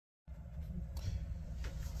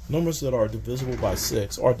numbers that are divisible by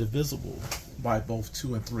 6 are divisible by both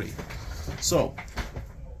 2 and 3. So,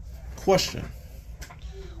 question.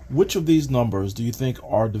 Which of these numbers do you think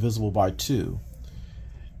are divisible by 2?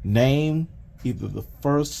 Name either the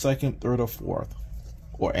first, second, third, or fourth,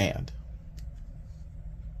 or and.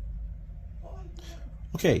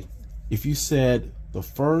 Okay, if you said the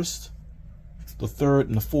first, the third,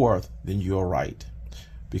 and the fourth, then you're right,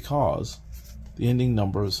 because the ending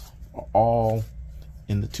numbers are all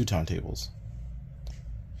in the 2 timetables.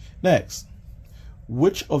 Next,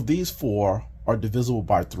 which of these 4 are divisible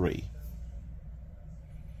by 3?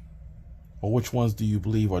 Or which ones do you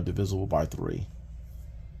believe are divisible by 3?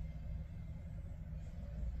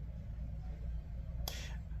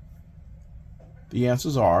 The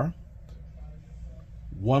answers are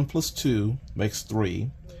 1 plus 2 makes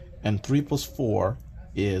 3, and 3 plus 4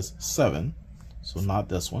 is 7, so not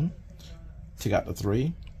this one. Take out the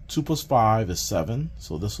 3. 2 plus 5 is 7,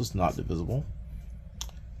 so this was not divisible.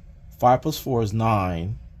 5 plus 4 is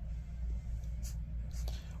 9,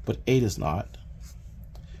 but 8 is not.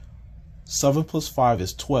 7 plus 5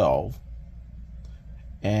 is 12,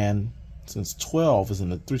 and since 12 is in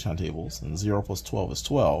the 3 timetables, and 0 plus 12 is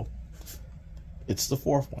 12, it's the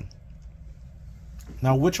fourth one.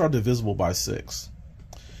 Now, which are divisible by 6?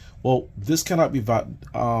 Well, this cannot be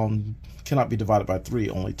divided by 3,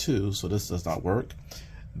 only 2, so this does not work.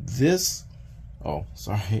 This, oh,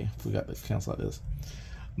 sorry, forgot to cancel out this.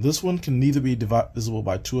 This one can neither be divisible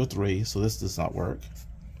by 2 or 3, so this does not work.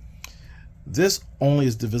 This only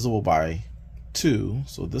is divisible by 2,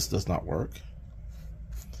 so this does not work.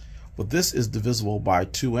 But this is divisible by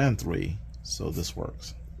 2 and 3, so this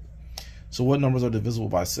works. So what numbers are divisible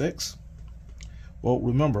by 6? Well,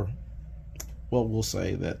 remember, we'll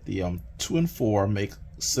say that the 2 and 4 make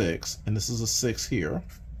 6, and this is a 6 here.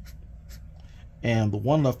 And the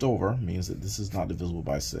 1 left over means that this is not divisible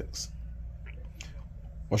by 6.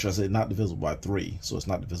 Or should I say not divisible by 3, so it's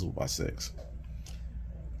not divisible by 6.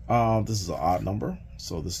 This is an odd number,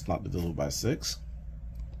 so this is not divisible by 6.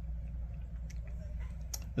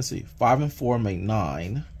 Let's see, 5 and 4 make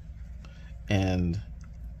 9, and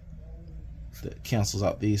that cancels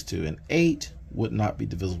out these two, and 8 would not be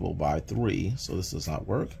divisible by 3, so this does not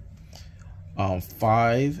work.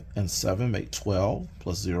 5 and 7 make 12,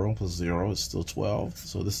 plus 0 is still 12,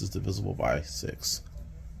 so this is divisible by 6.